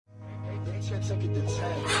I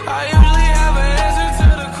usually have an answer to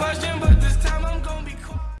the question, but this time I'm gonna be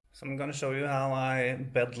quiet. So I'm gonna show you how I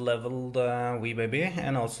bed level the V-Baby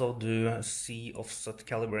and also do C offset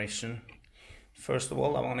calibration. First of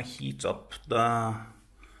all, I want to heat up the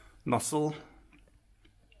nozzle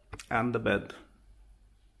and the bed.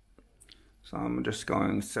 So I'm just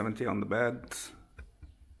going 70 on the bed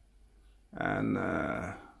and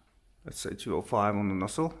let's say 205 on the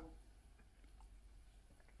nozzle.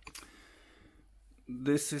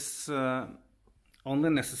 This is only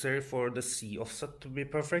necessary for the C offset to be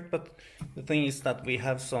perfect, but the thing is that we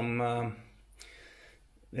have some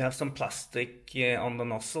plastic on the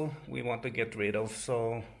nozzle we want to get rid of,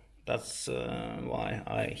 so that's why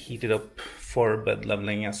I heat it up for bed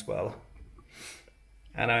leveling as well.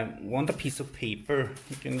 And I want a piece of paper.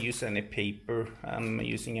 You can use any paper. I'm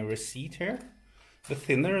using a receipt here. The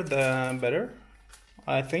thinner the better,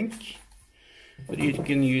 I think. But you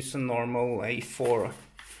can use a normal A4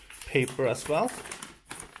 paper as well,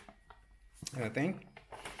 I think.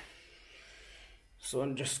 So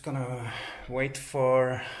I'm just gonna wait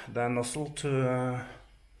for the nozzle to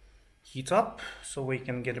heat up so we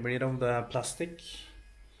can get rid of the plastic.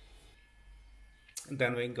 And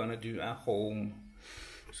then we're gonna do a home.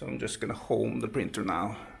 So I'm just gonna home the printer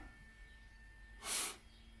now.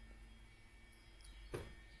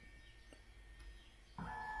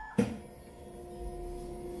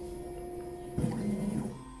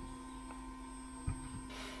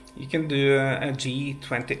 You can do a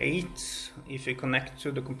G28 if you connect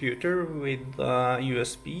to the computer with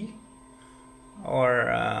USB,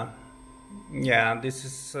 or yeah, this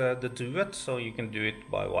is the Duet, so you can do it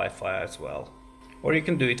by Wi-Fi as well. Or you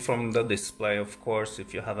can do it from the display, of course,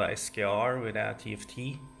 if you have a SKR with a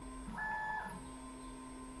TFT.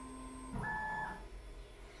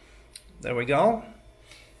 There we go.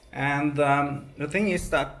 And the thing is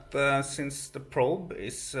that since the probe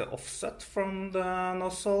is offset from the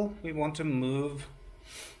nozzle, we want to move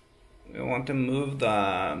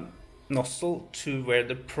the nozzle to where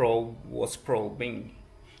the probe was probing.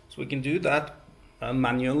 So we can do that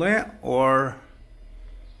manually, or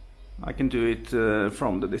I can do it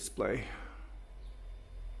from the display.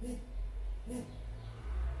 So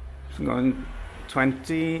I'm going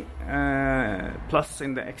 20 plus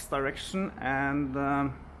in the X direction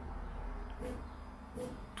and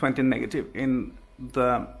 20 negative in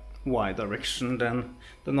the Y direction. Then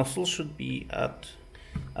the nozzle should be at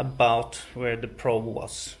about where the probe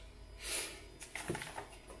was.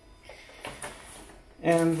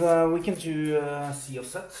 And we can do C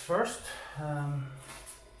offset first. I'm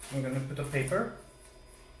going to put a paper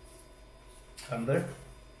under,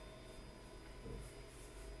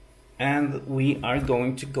 and we are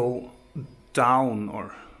going to go down,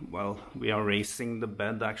 or well, we are raising the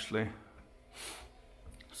bed actually.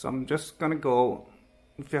 So I'm just gonna go,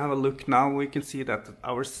 if you have a look now, we can see that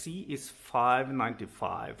our C is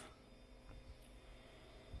 595.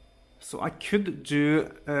 So I could do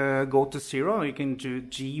go to 0, you can do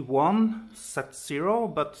G1, set 0,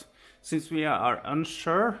 but since we are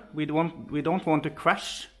unsure, we don't want to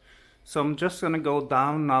crash. So I'm just gonna go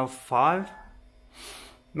down now 5.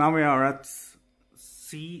 Now we are at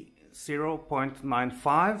C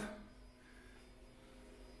 0.95.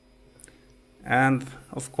 And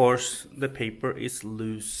of course the paper is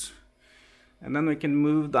loose. And then we can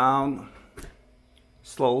move down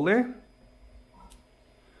slowly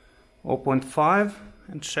 0.5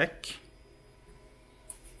 and check.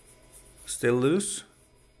 Still loose,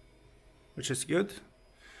 which is good.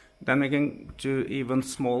 Then we can do even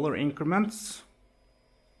smaller increments.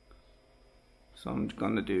 So I'm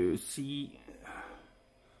gonna do C.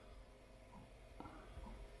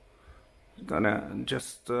 Gonna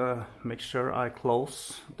just make sure I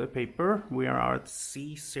close the paper. We are at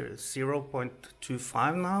C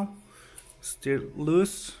 0.25 now, still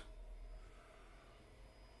loose.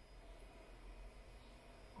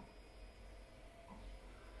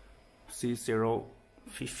 C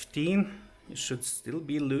 0.15, it should still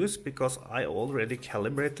be loose because I already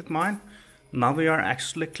calibrated mine. Now we are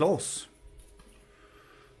actually close.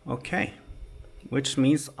 Okay, which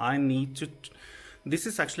means I need to. This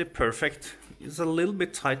is actually perfect. It's a little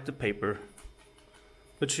bit tight, the paper,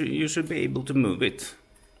 but you should be able to move it.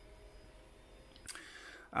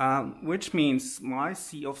 Which means my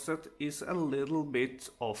C offset is a little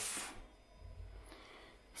bit off.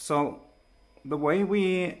 So the way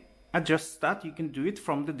we adjust that, you can do it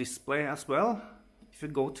from the display as well. If you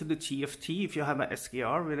go to the TFT, if you have a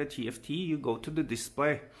SKR with a TFT, you go to the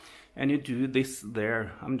display and you do this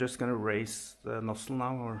there. I'm just gonna raise the nozzle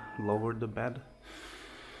now, or lower the bed,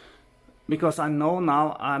 because I know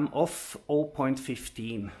now I'm off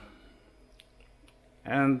 0.15.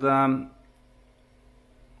 And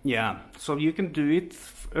yeah, so you can do it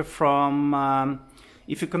from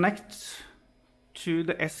if you connect to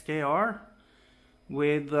the SKR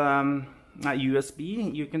with a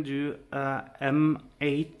USB, you can do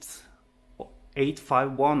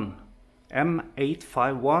M851,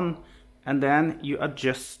 and then you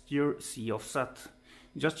adjust your C offset.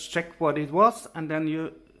 Just check what it was, and then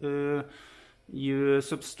you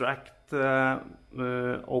subtract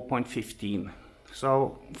 0.15.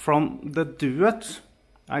 So from the Duet,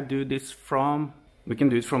 I do this from, we can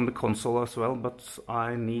do it from the console as well, but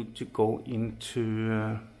I need to go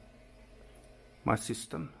into my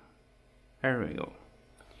system. Here we go,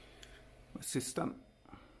 my system,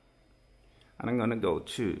 and I'm gonna go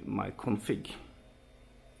to my config,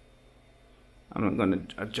 and I'm gonna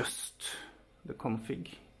adjust the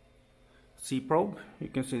config. C probe, you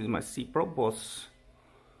can see my C probe was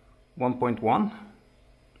 1.1,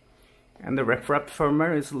 and the ref-wrap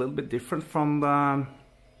firmware is a little bit different from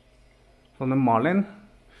the Marlin.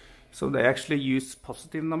 So they actually use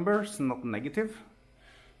positive numbers, not negative,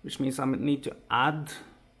 which means I need to add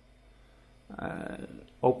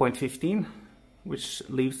 0.15, which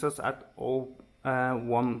leaves us at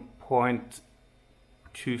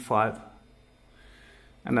 1.25,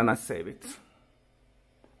 and then I save it,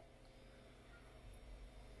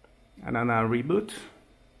 and then I reboot.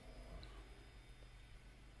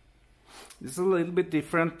 This is a little bit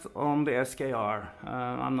different on the SKR.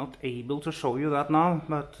 I'm not able to show you that now,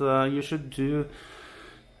 but you should do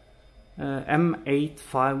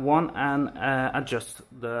M851 and adjust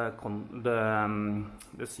the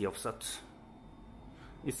C offset.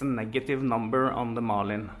 It's a negative number on the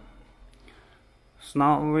Marlin. So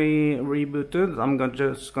now we rebooted. I'm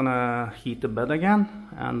just gonna heat the bed again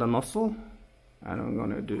and the nozzle, and I'm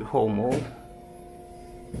gonna do home all.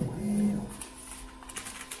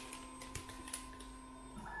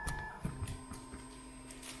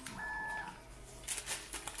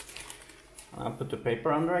 I'll put the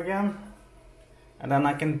paper under again, and then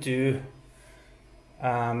I can do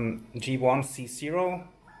G1 C0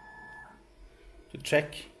 to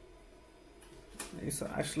check. It's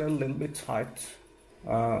actually a little bit tight.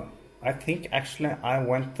 I think actually I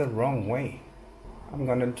went the wrong way. I'm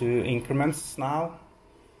gonna do increments now.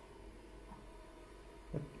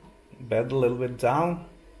 Bed a little bit down.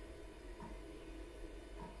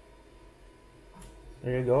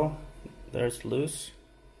 There you go. There's loose.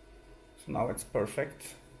 So now it's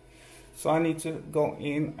perfect. So I need to go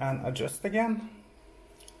in and adjust again.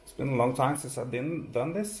 It's been a long time since I've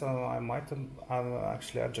done this, so I might have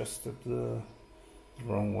actually adjusted the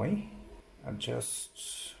wrong way.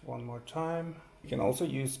 Adjust one more time. You can also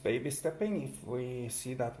use baby stepping if we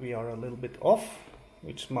see that we are a little bit off,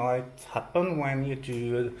 which might happen when you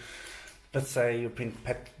do, let's say you print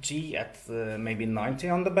pet G at maybe 90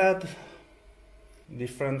 on the bed.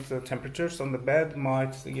 Different temperatures on the bed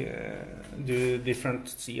might do different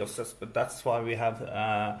C offsets, but that's why we have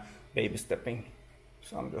baby stepping.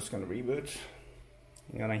 So I'm just gonna reboot.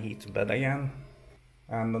 I'm gonna heat the bed again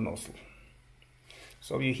and the nozzle.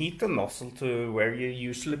 So you heat the nozzle to where you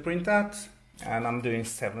usually print at, and I'm doing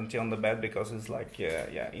 70 on the bed because it's like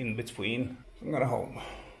yeah, in between. So I'm gonna home.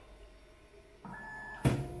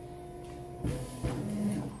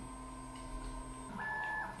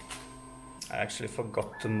 I actually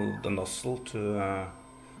forgot to move the nozzle to the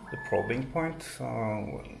probing point,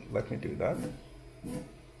 so let me do that.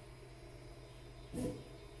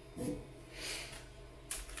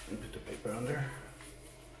 And put the paper under.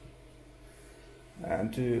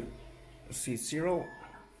 And do C0.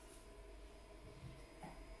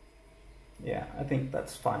 Yeah, I think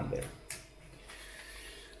that's fine there.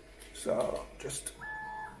 So just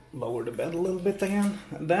lower the bed a little bit again,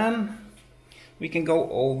 and then we can go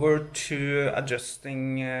over to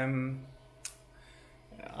adjusting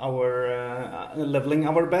our leveling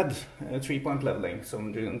our bed, 3-point leveling. So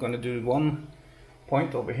I'm going to do 1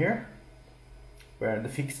 point over here, where the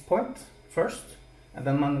fixed point first, and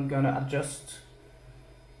then I'm going to adjust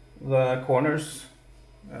the corners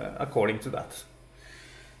according to that.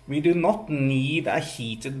 We do not need a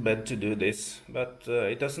heated bed to do this, but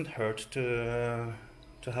it doesn't hurt to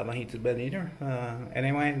have a heated bed either.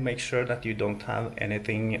 Anyway, make sure that you don't have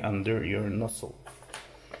anything under your nozzle.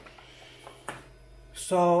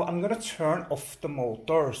 So I'm gonna turn off the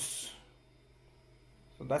motors.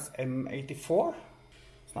 So that's M84.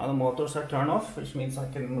 So now the motors are turned off, which means I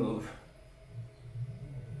can move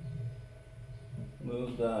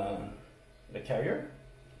the carrier.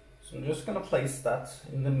 So I'm just gonna place that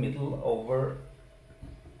in the middle over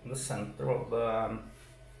the center of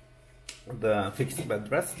the fixed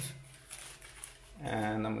bed rest,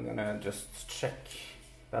 and I'm gonna just check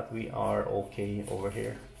that we are okay over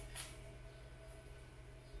here.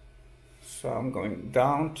 So I'm going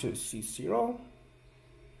down to C0.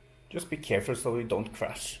 Just be careful so we don't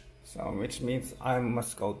crash. So which means I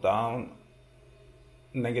must go down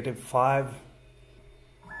 -5,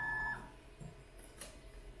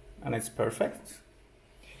 and it's perfect.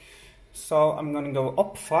 So I'm going to go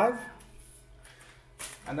up 5,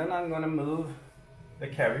 and then I'm going to move the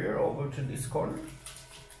carrier over to this corner.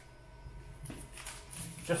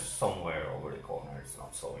 Just somewhere over the corner, it's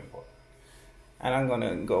not so important. And I'm going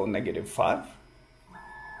to go -5.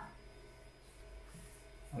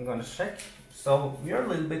 I'm going to check. So we are a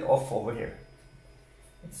little bit off over here.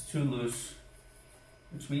 It's too loose,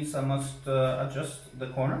 which means I must adjust the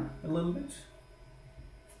corner a little bit.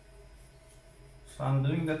 So I'm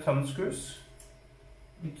doing the thumb screws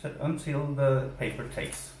until the paper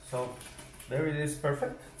takes. So there it is,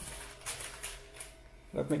 perfect.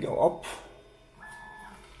 Let me go up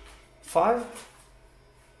 5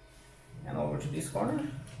 and over to this corner.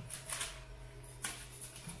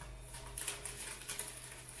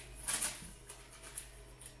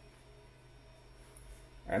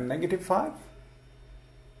 And -5.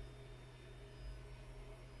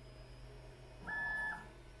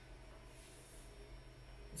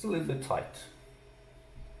 It's a little bit tight.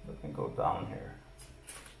 Let me go down here.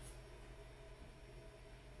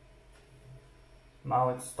 Now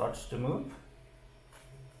it starts to move.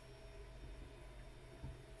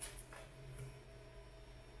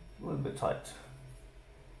 A little bit tight.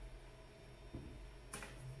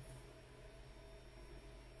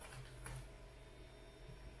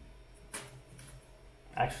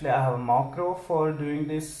 Actually, I have a macro for doing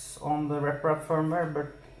this on the RepRap firmware, but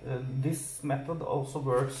this method also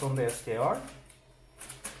works on the SKR.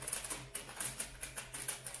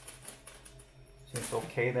 Seems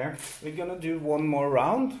okay there. We're gonna do one more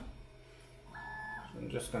round. So I'm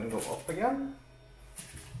just gonna go up again.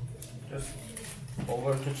 Just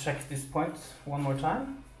over to check this point one more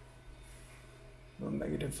time. Go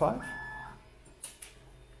 -5.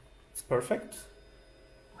 It's perfect.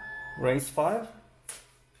 Raise 5.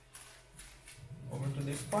 Over to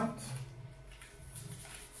this point.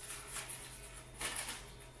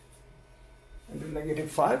 And then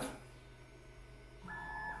 -5.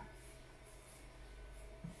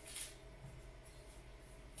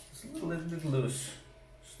 It's a little bit loose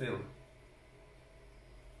still.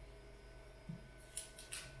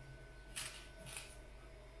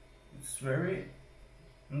 It's very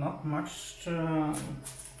not much to,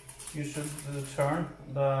 you should turn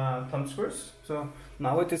the thumb screws. So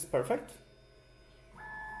now it is perfect.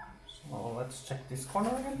 So let's check this corner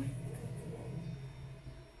again.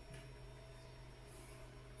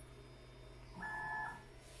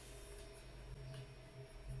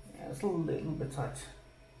 Yeah, it's a little bit tight.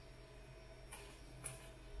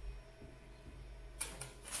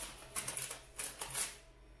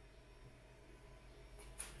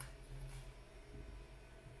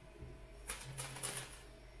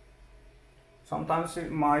 Sometimes you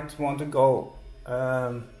might want to go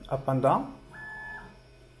up and down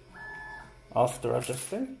after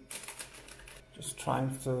adjusting. Just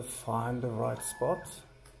trying to find the right spot.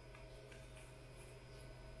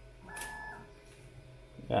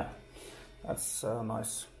 Yeah, that's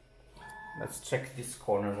nice. Let's check this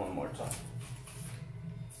corner one more time.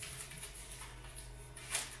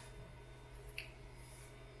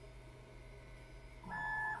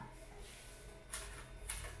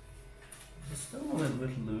 It's still a little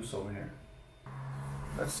bit loose over here.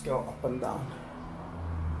 Let's go up and down.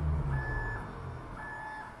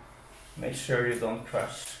 Make sure you don't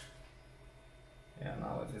crash. Yeah,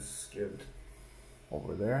 now it is good.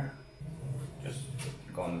 Over there. Just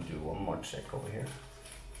gonna do one more check over here.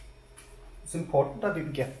 It's important that you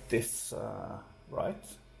get this right.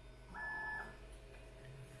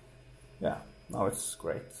 Yeah, now it's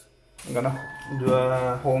great. I'm gonna do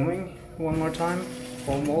a homing one more time.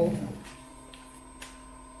 Home wall.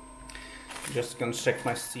 Just gonna check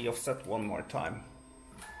my C offset one more time.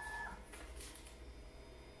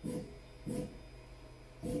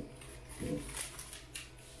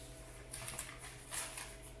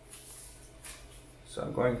 So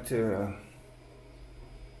I'm going to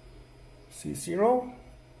C0.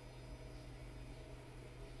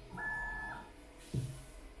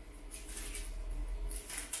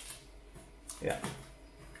 Yeah,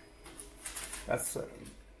 that's a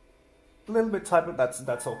little bit tight, but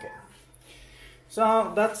that's okay.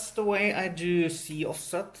 So that's the way I do C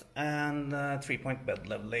offset and 3-point bed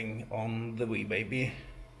leveling on the V-Baby,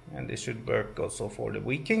 and this should work also for the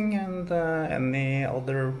Viking and any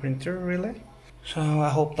other printer really. So I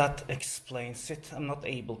hope that explains it. I'm not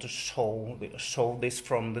able to show this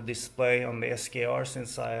from the display on the SKR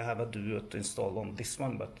since I have a Duet installed on this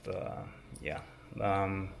one, but yeah.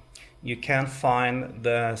 You can find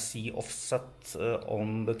the C offset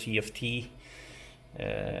on the TFT,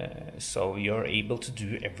 so you're able to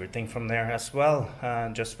do everything from there as well.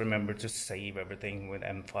 Just remember to save everything with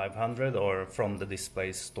M500 or from the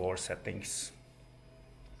display store settings.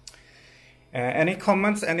 Any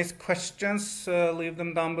comments, any questions, leave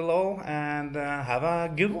them down below, and have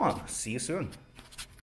a good one. See you soon.